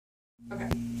Okay,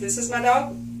 this is my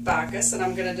dog Bacchus, and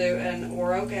I'm going to do an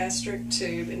orogastric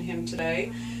tube in him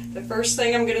today. The first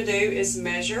thing I'm going to do is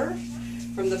measure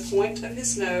from the point of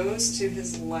his nose to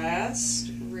his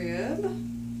last rib.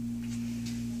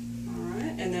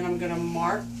 Alright, and then I'm going to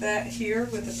mark that here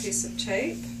with a piece of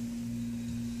tape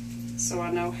so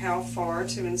I know how far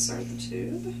to insert the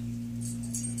tube.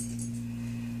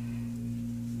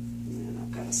 And then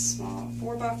I've got a small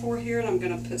 4x4 here, and I'm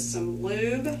going to put some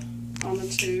lube on the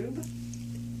tube,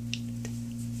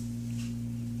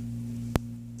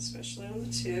 especially on the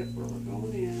tip where we're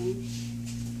going in.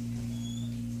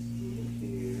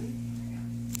 Here.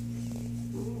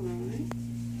 Alright.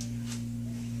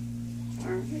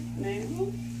 Alright, now I'm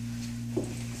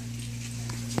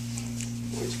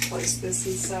going to place this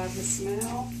inside his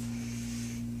mouth.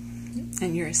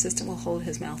 And your assistant will hold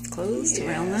his mouth closed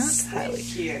around that.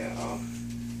 Thank you. Alright,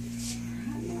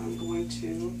 now I'm going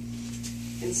to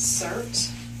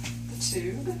insert the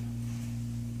tube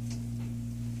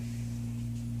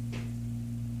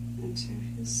into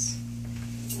his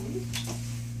throat.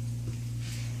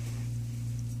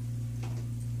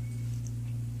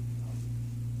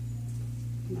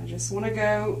 And I just want to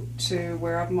go to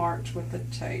where I've marked with the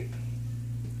tape,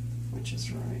 which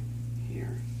is right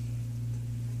here.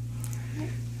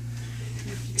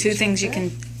 Two things you can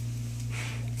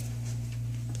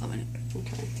blow in it.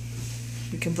 Okay.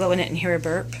 You can blow in it and hear a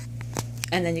burp,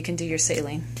 and then you can do your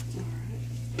saline. All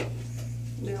right.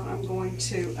 Now I'm going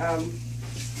to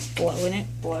Blow in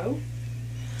it. blow.